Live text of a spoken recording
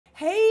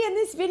Hey, in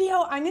this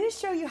video, I'm going to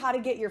show you how to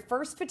get your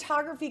first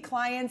photography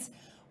clients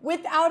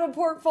without a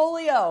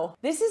portfolio.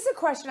 This is a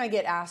question I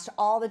get asked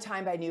all the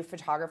time by new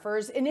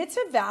photographers, and it's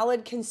a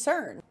valid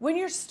concern. When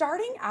you're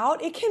starting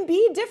out, it can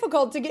be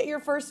difficult to get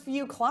your first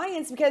few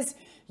clients because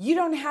you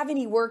don't have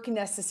any work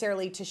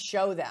necessarily to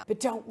show them. But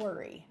don't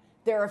worry.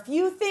 There are a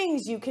few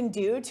things you can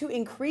do to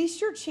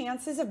increase your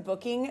chances of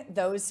booking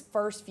those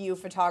first few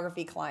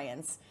photography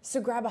clients.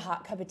 So grab a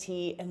hot cup of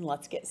tea and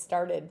let's get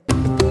started.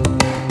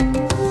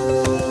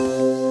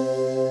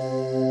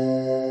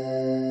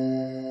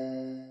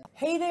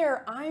 Hey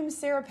there, I'm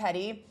Sarah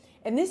Petty,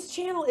 and this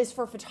channel is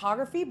for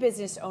photography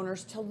business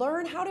owners to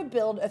learn how to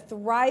build a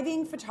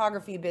thriving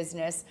photography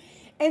business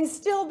and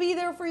still be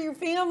there for your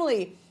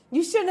family.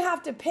 You shouldn't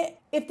have to pick.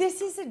 If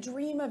this is a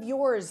dream of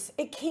yours,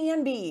 it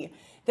can be.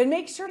 Then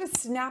make sure to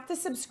snap the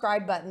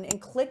subscribe button and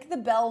click the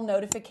bell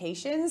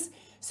notifications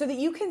so that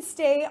you can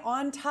stay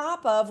on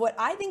top of what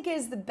I think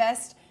is the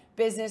best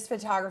business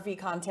photography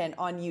content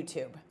on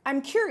YouTube.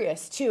 I'm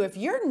curious too, if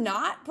you're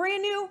not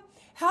brand new,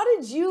 how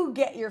did you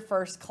get your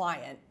first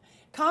client?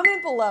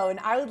 Comment below and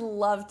I would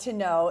love to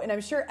know, and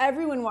I'm sure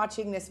everyone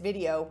watching this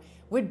video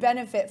would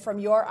benefit from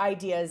your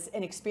ideas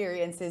and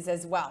experiences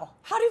as well.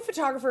 How do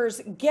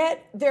photographers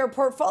get their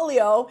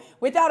portfolio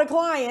without a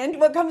client?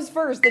 What comes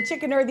first, the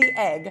chicken or the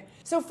egg?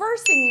 So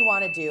first thing you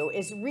want to do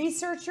is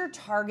research your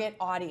target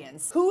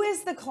audience. Who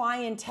is the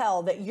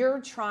clientele that you're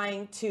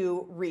trying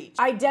to reach?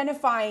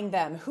 Identifying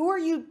them. Who are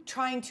you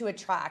trying to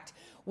attract?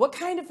 What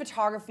kind of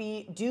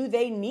photography do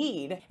they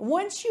need?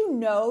 Once you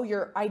know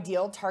your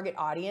ideal target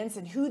audience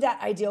and who that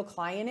ideal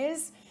client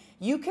is,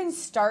 you can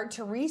start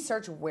to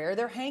research where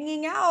they're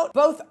hanging out,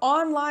 both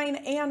online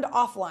and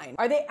offline.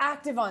 Are they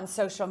active on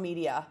social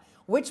media?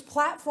 Which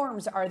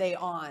platforms are they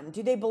on?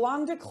 Do they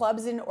belong to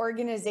clubs and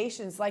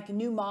organizations like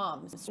New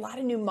Moms? A lot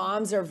of new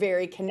moms are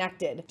very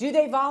connected. Do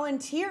they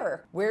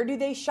volunteer? Where do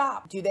they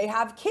shop? Do they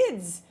have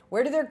kids?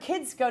 Where do their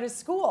kids go to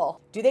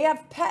school? Do they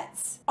have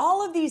pets?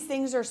 All of these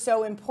things are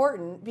so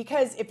important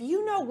because if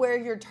you know where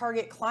your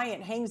target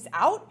client hangs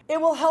out, it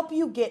will help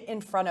you get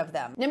in front of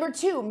them. Number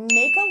two,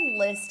 make a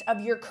list of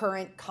your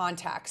current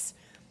contacts.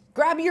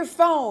 Grab your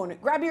phone,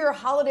 grab your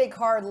holiday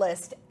card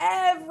list,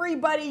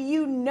 everybody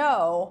you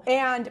know,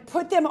 and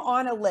put them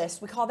on a list.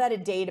 We call that a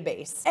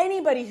database.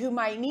 Anybody who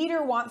might need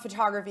or want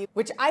photography,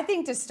 which I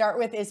think to start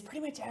with is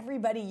pretty much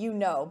everybody you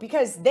know,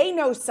 because they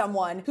know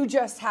someone who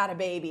just had a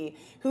baby,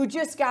 who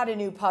just got a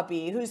new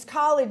puppy, whose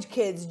college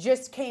kids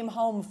just came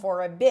home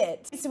for a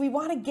bit. So we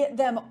want to get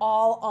them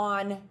all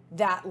on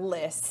that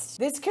list.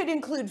 This could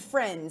include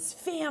friends,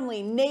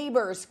 family,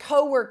 neighbors,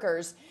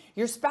 coworkers,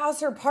 your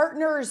spouse or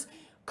partner's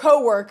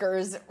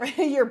coworkers,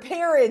 your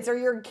parents or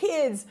your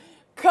kids'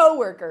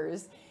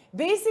 coworkers.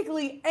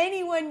 Basically,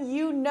 anyone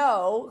you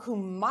know who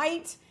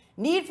might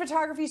need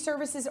photography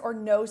services or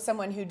know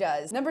someone who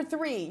does. Number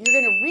three,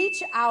 you're gonna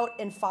reach out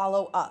and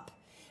follow up.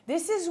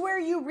 This is where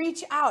you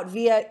reach out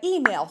via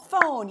email,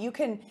 phone, you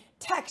can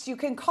text, you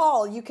can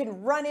call, you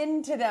can run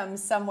into them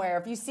somewhere.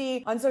 If you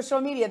see on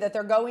social media that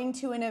they're going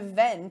to an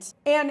event,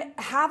 and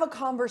have a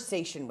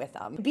conversation with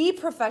them. Be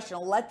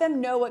professional, let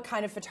them know what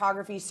kind of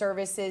photography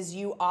services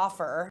you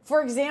offer.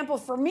 For example,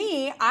 for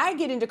me, I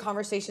get into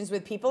conversations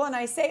with people and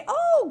I say,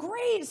 oh,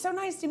 great, so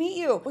nice to meet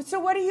you. So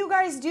what do you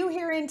guys do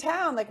here in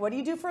town? Like, what do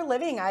you do for a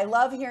living? I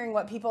love hearing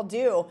what people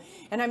do.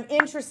 And I'm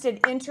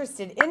interested.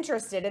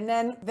 And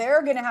then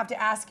they're gonna have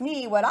to ask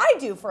me what I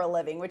do for a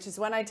living, which is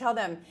when I tell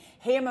them,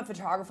 hey, I'm a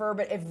photographer,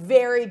 but a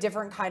very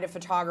different kind of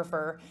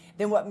photographer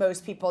than what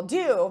most people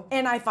do.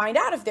 And I find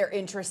out if they're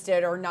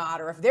interested or not,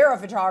 or if they're a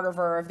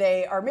photographer, if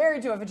they are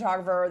married to a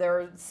photographer, or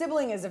their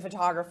sibling is a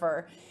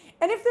photographer.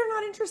 And if they're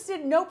not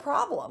interested, no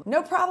problem.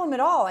 No problem at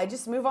all. I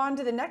just move on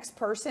to the next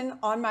person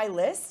on my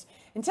list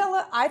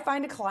until I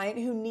find a client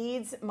who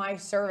needs my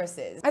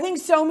services. I think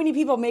so many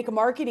people make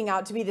marketing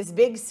out to be this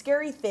big,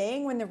 scary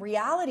thing when the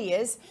reality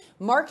is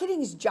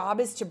marketing's job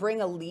is to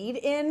bring a lead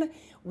in.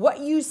 What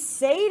you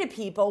say to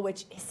people,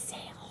 which is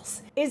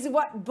sales, is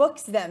what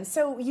books them.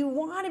 So you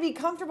want to be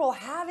comfortable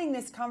having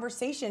this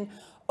conversation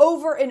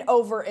over and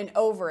over and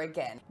over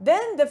again.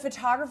 Then the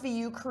photography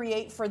you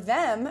create for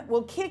them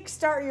will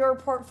kickstart your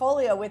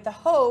portfolio with the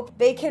hope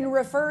they can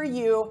refer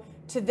you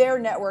to their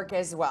network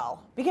as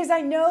well. Because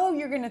I know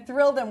you're gonna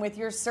thrill them with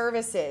your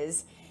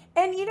services.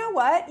 And you know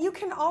what? You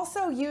can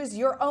also use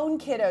your own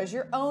kiddos,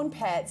 your own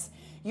pets,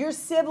 your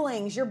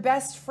siblings, your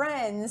best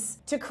friends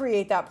to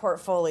create that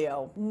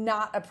portfolio.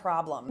 Not a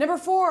problem. Number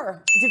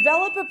four,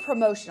 develop a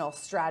promotional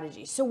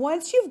strategy. So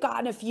once you've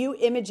gotten a few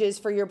images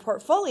for your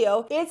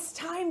portfolio, it's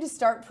time to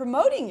start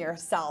promoting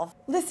yourself.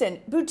 Listen,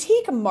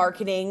 boutique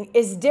marketing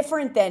is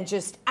different than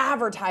just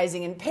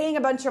advertising and paying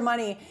a bunch of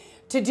money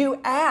to do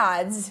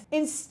ads.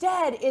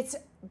 Instead, it's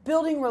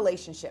building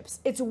relationships.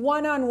 It's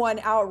one-on-one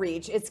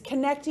outreach. It's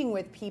connecting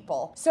with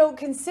people. So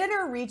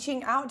consider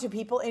reaching out to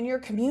people in your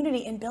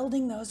community and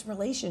building those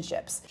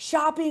relationships.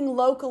 Shopping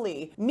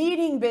locally,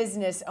 meeting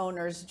business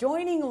owners,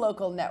 joining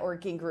local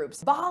networking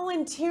groups,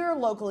 volunteer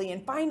locally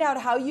and find out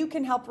how you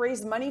can help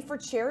raise money for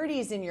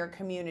charities in your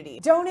community.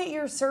 Donate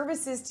your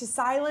services to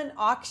silent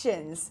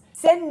auctions.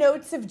 Send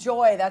notes of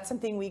joy. That's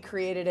something we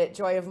created at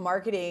Joy of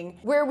Marketing,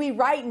 where we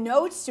write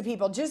notes to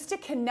people just to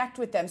connect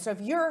with them. So if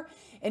you're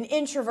an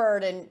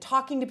introvert and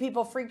talking to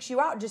people freaks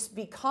you out, just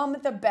become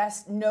the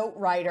best note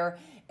writer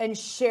and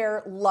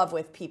share love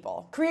with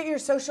people. Create your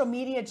social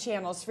media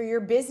channels for your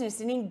business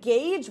and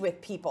engage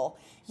with people.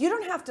 You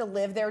don't have to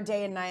live there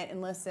day and night.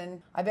 And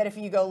listen, I bet if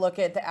you go look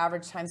at the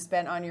average time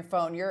spent on your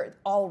phone, you're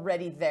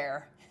already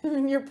there.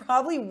 You're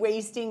probably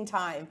wasting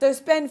time. So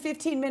spend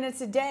 15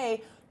 minutes a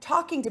day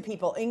talking to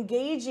people,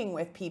 engaging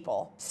with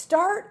people.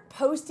 Start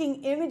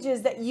posting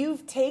images that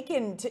you've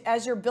taken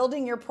as you're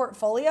building your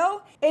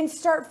portfolio, and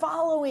start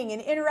following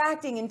and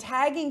interacting and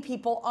tagging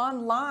people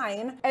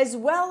online, as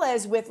well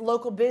as with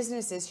local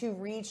businesses who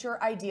reach your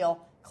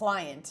ideal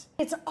client.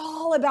 It's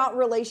all about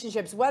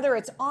relationships, whether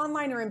it's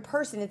online or in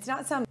person. It's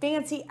not some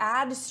fancy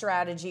ad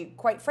strategy,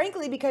 quite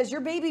frankly, because your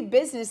baby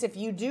business, if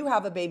you do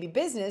have a baby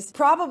business,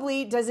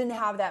 probably doesn't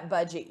have that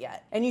budget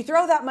yet. And you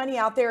throw that money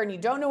out there and you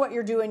don't know what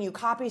you're doing, you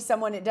copy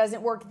someone, it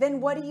doesn't work, then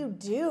what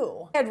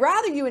do? I'd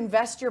rather you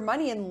invest your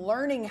money in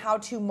learning how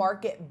to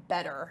market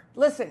better.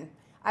 Listen,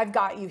 I've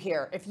got you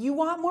here. If you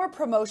want more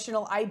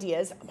promotional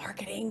ideas,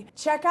 marketing,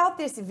 check out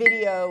this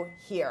video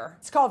here.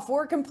 It's called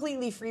 4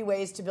 Completely Free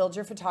Ways to Build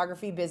Your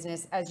Photography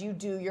Business as You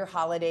Do Your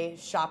Holiday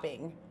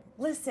Shopping.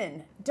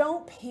 Listen,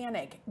 don't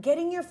panic.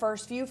 Getting your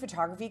first few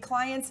photography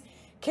clients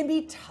can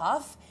be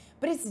tough,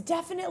 but it's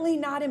definitely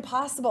not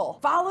impossible.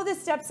 Follow the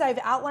steps I've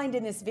outlined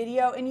in this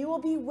video and you will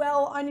be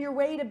well on your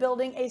way to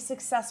building a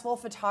successful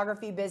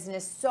photography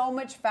business so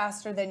much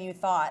faster than you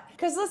thought.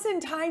 Because listen,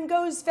 time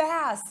goes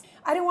fast.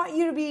 I don't want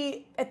you to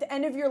be at the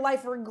end of your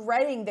life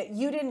regretting that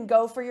you didn't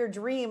go for your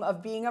dream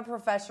of being a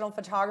professional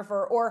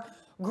photographer or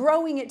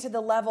growing it to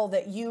the level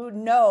that you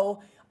know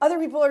other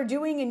people are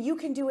doing and you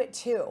can do it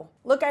too.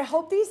 Look, I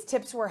hope these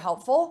tips were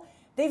helpful.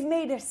 They've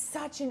made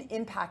such an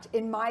impact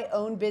in my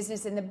own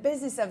business, in the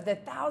business of the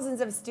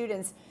thousands of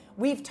students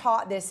we've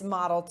taught this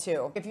model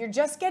to. If you're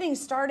just getting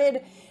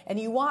started and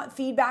you want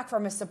feedback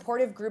from a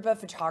supportive group of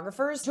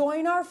photographers,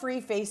 join our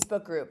free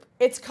Facebook group.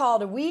 It's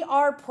called We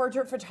Are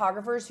Portrait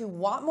Photographers Who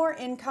Want More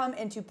Income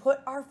and to Put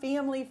Our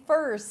Family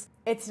First.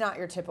 It's not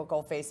your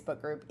typical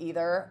Facebook group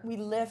either. We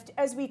lift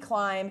as we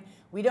climb,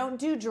 we don't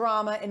do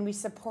drama, and we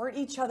support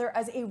each other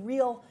as a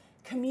real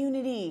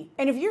community.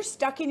 And if you're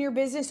stuck in your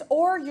business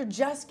or you're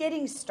just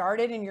getting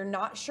started and you're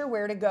not sure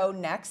where to go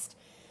next,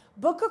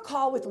 book a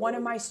call with one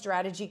of my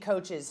strategy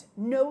coaches,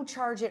 no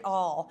charge at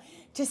all,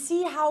 to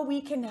see how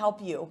we can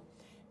help you.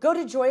 Go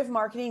to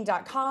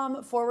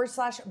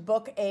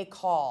joyofmarketing.com/book a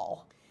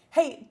call.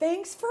 Hey,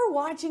 thanks for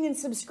watching and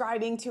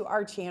subscribing to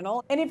our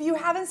channel. And if you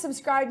haven't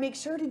subscribed, make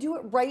sure to do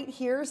it right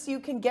here so you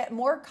can get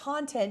more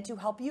content to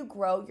help you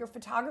grow your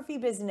photography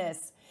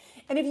business.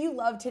 And if you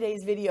love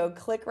today's video,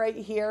 click right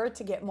here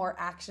to get more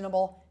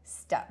actionable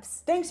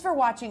steps. Thanks for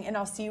watching, and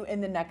I'll see you in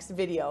the next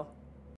video.